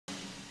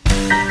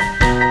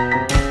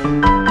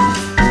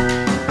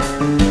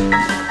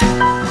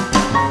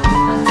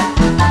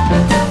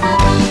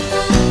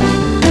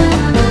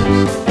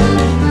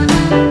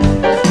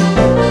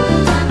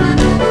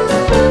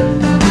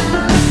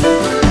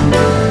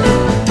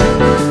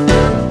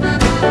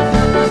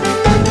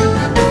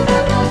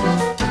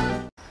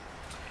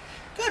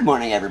Good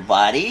morning,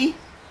 everybody.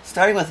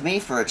 Starting with me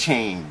for a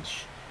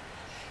change.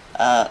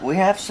 We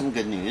have some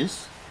good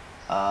news.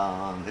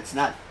 It's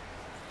not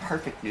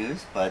perfect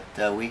news, but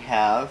we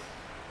have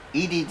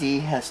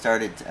EDD has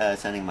started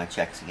sending my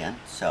checks again,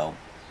 so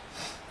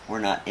we're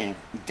not in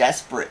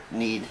desperate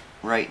need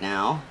right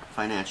now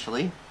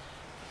financially.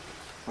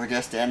 We're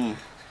just in,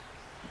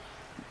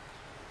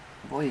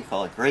 what do you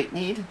call it, great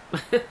need.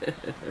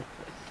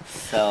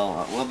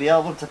 So we'll be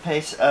able to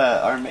pay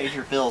our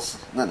major bills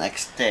the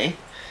next day.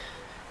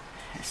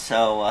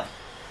 So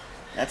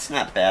that's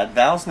not bad.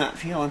 Val's not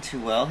feeling too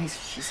well.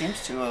 She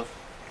seems to have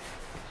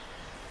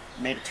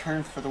made a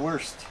turn for the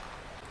worst.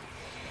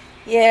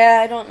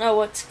 Yeah, I don't know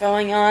what's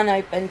going on.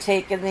 I've been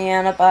taking the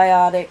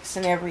antibiotics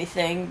and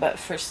everything, but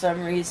for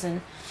some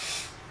reason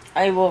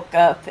I woke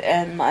up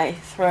and my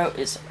throat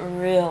is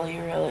really,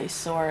 really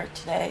sore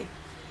today.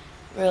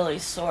 Really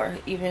sore,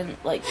 even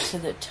like to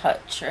the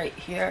touch right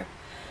here.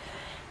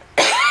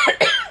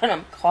 And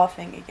I'm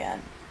coughing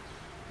again.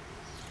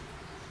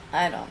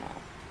 I don't know.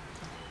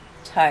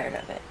 Tired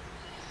of it.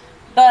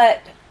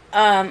 But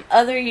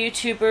other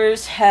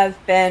YouTubers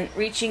have been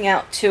reaching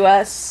out to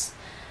us,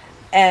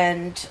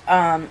 and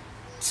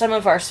some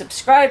of our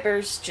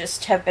subscribers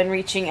just have been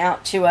reaching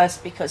out to us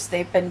because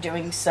they've been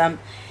doing some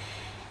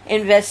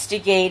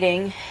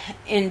investigating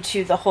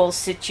into the whole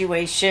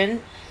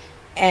situation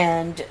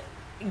and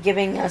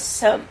giving us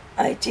some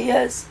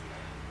ideas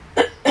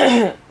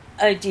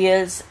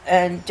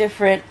and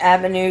different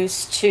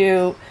avenues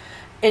to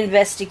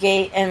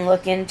investigate and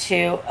look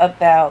into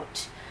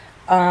about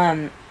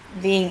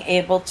being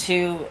able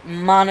to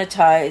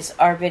monetize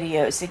our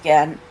videos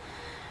again.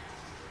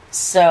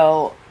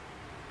 So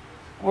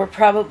we're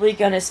probably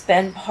going to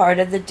spend part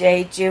of the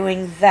day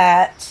doing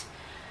that.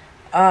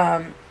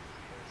 And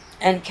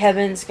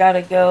Kevin's got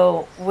to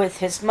go with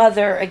his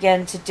mother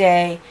again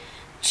today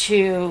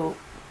to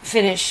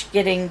finish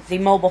getting the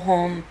mobile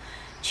home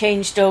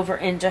changed over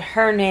into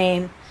her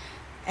name,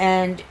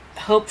 and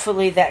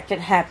hopefully that can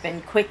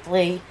happen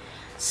quickly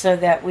so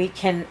that we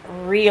can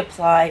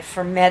reapply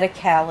for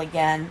Medi-Cal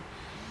again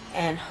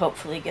and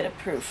hopefully get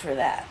approved for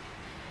that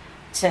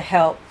to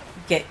help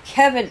get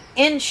Kevin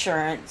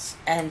insurance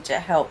and to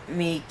help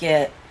me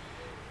get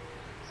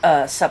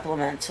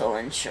supplemental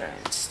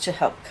insurance to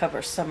help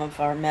cover some of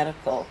our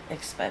medical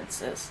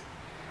expenses.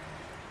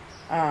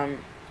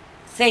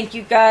 Thank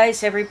you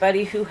guys,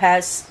 everybody who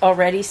has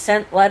already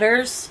sent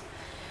letters.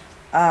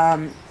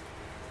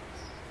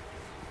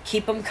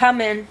 Keep them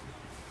coming.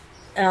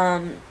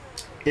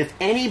 If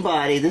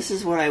anybody, this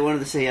is what I wanted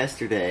to say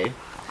yesterday,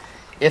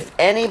 if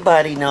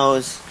anybody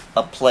knows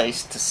a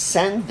place to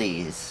send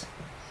these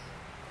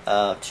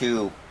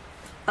to...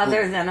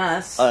 Other than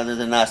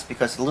us,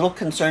 because the little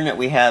concern that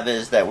we have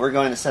is that we're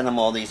going to send them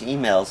all these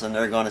emails, and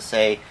they're going to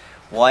say,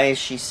 why is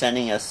she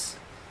sending us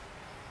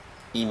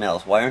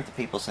emails? Why aren't the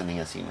people sending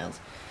us emails?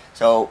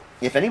 So,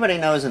 if anybody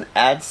knows an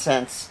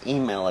AdSense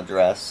email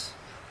address,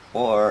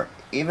 or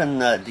even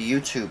the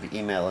YouTube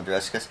email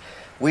address, because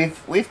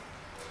we've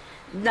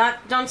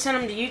don't send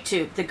them to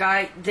YouTube. The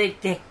guy,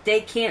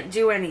 they can't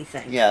do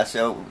anything. Yeah,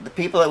 so the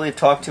people that we've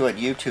talked to at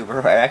YouTube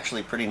are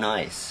actually pretty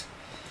nice,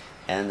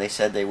 and they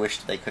said they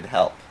wished they could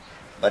help,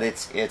 but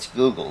it's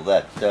Google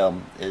that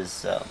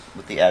is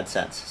with the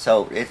AdSense.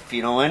 So if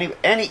you know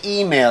any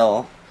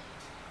email,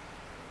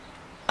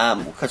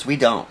 because we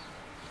don't,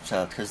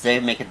 so because they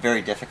make it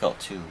very difficult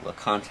to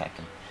contact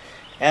them,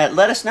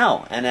 let us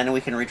know, and then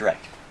we can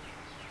redirect.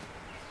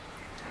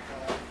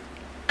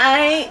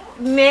 I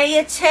may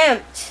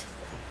attempt.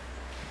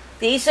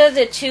 These are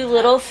the two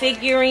little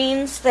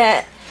figurines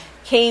that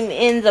came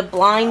in the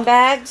blind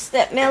bags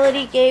that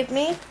Melody gave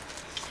me.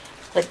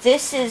 But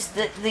this is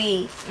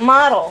the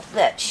model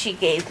that she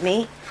gave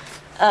me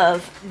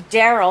of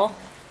Daryl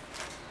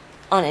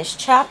on his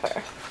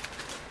chopper.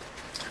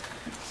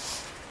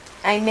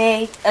 I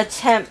may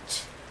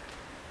attempt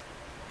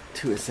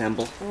To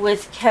assemble.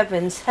 with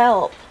Kevin's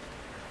help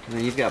I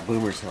mean, you've got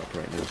Boomer's help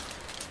right now.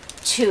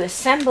 To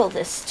assemble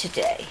this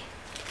today.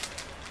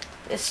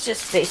 This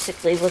just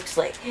basically looks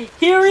like,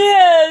 here he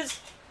is!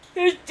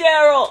 Here's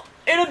Daryl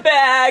in a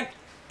bag,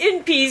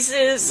 in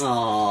pieces.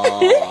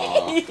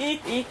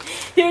 Aww.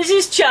 Here's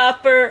his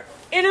chopper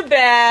in a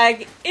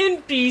bag,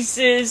 in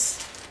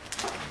pieces.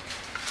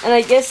 And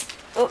I guess,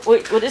 oh,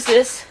 wait, what is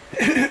this?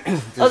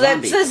 Oh,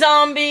 that's a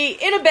zombie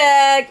in a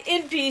bag,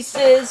 in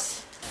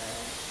pieces.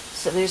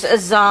 So there's a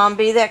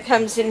zombie that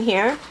comes in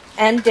here,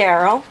 and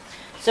Daryl.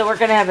 So we're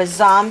going to have a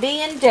zombie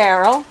and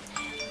Daryl,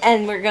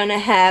 and we're going to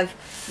have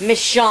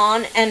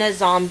Michonne and a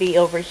zombie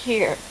over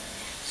here.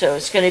 So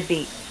it's going to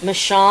be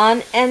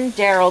Michonne and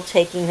Daryl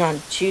taking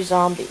on two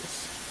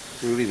zombies.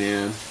 Groovy,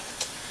 man.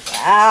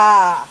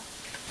 Ah!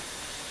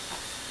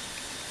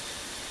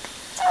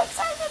 So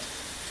excited!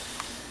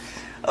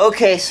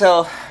 Okay,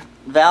 so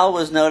Val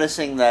was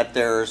noticing that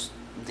there's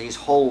these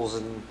holes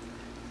in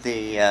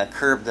the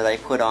curb that I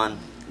put on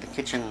the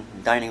kitchen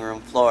dining room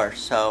floor,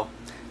 so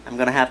I'm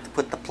going to have to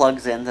put the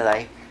plugs in that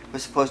I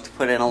was supposed to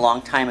put in a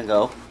long time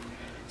ago.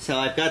 So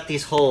I've got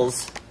these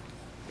holes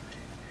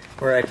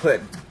where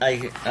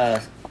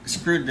I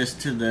screwed this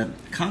to the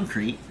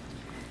concrete,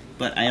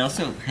 but I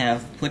also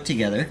have put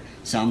together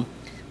some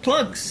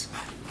plugs.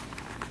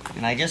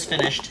 And I just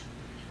finished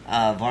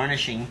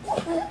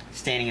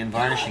staining and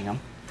varnishing them.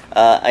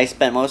 I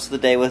spent most of the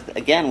day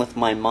with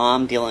my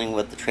mom dealing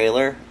with the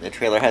trailer. The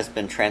trailer has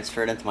been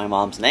transferred into my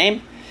mom's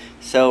name,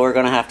 so we're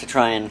going to have to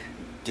try and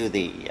do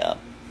the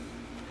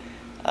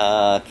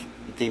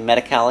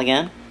medical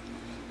again.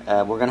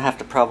 We're going to have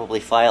to probably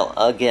file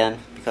again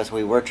because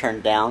we were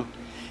turned down.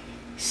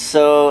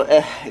 So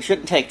it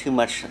shouldn't take too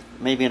much,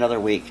 maybe another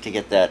week to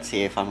get that,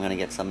 see if I'm going to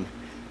get some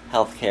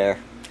health care.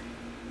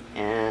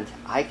 And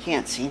I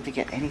can't seem to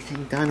get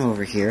anything done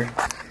over here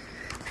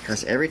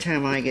because every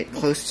time I get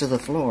close to the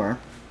floor,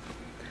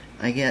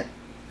 I get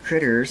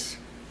critters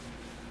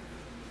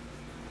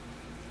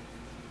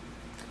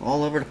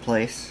all over the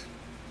place.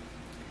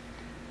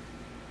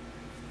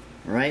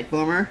 Right,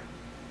 Boomer?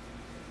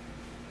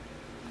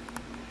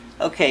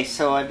 Okay,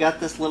 so I've got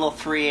this little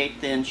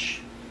 3/8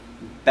 inch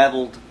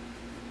beveled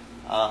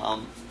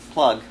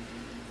plug.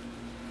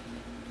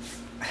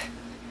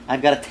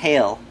 I've got a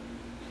tail.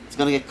 It's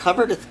going to get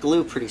covered with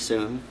glue pretty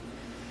soon.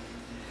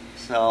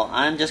 So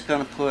I'm just going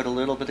to put a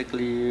little bit of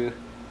glue.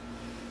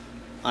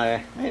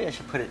 Maybe I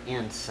should put it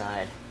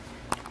inside.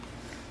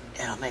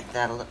 It'll make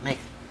that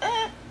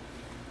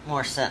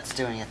more sense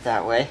doing it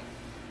that way.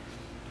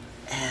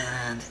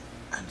 And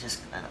I'm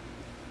just going to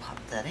pop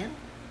that in.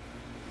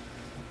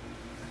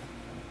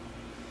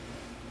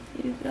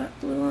 You've got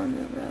glue on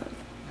the rug.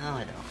 No,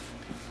 I don't.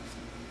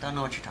 Don't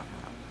know what you're talking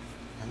about.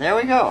 And there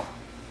we go.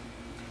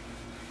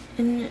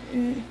 And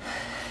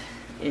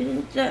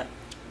isn't that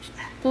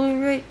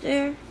glue right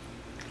there?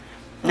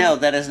 No,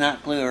 that is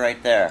not glue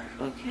right there.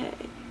 Okay.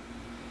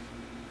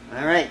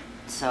 Alright,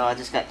 so I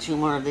just got 2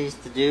 more of these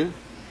to do.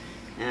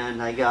 And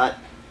that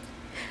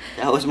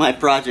was my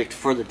project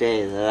for the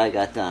day that I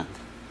got done.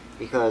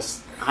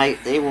 Because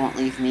they won't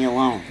leave me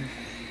alone.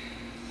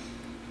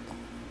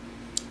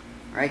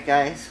 Right,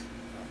 guys?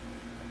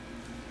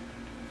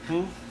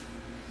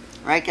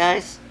 Right,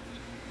 guys?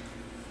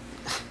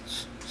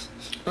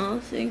 I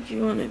don't think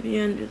you want to be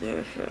under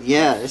there for a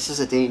Yeah, this is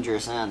a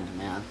dangerous end,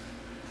 man.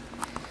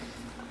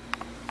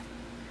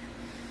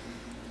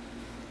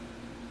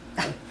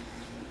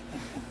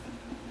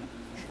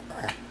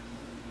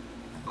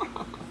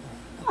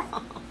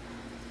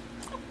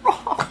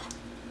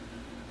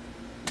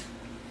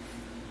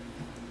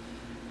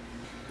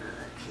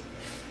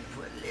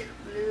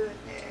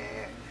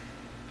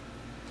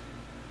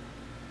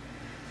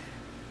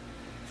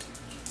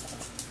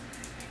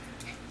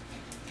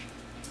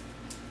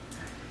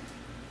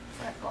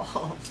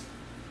 Freckles.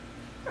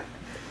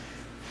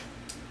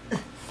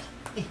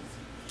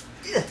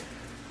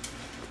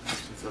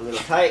 It's a little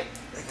tight.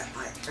 I got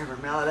my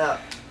rubber mallet out.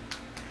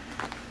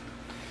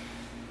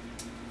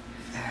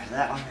 There's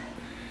that one.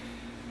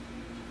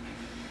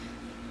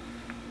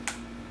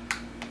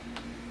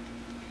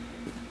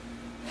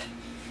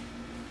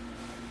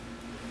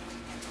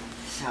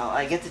 So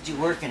I get to do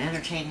work and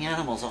entertain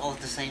animals all at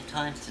the same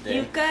time today.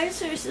 You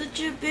guys are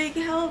such a big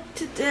help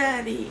to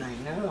Daddy. I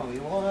know,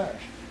 you are.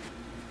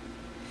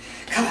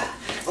 Come on.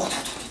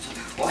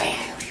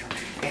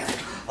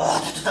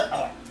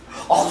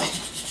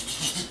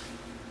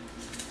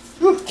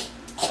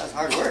 That was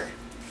hard work.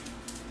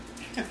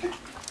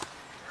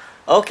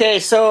 Okay,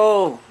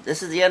 so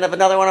this is the end of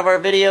another one of our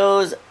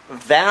videos.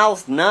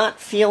 Val's not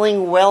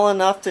feeling well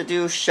enough to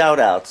do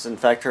shout-outs. In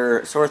fact,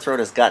 her sore throat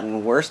has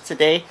gotten worse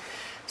today.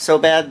 So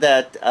bad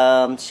that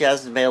she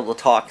hasn't been able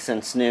to talk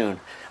since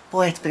noon.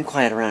 Boy, it's been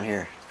quiet around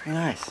here. It's pretty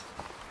nice.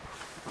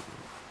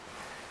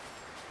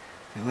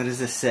 And what does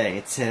this say?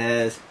 It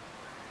says,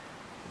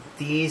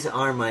 "These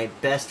are my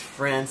best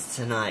friends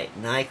tonight.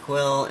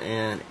 NyQuil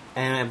and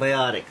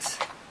antibiotics."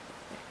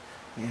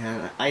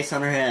 And ice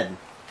on her head.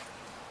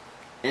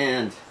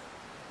 And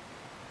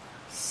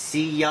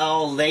see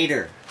y'all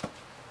later.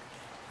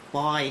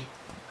 Bye.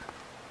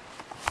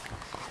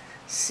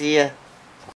 See ya.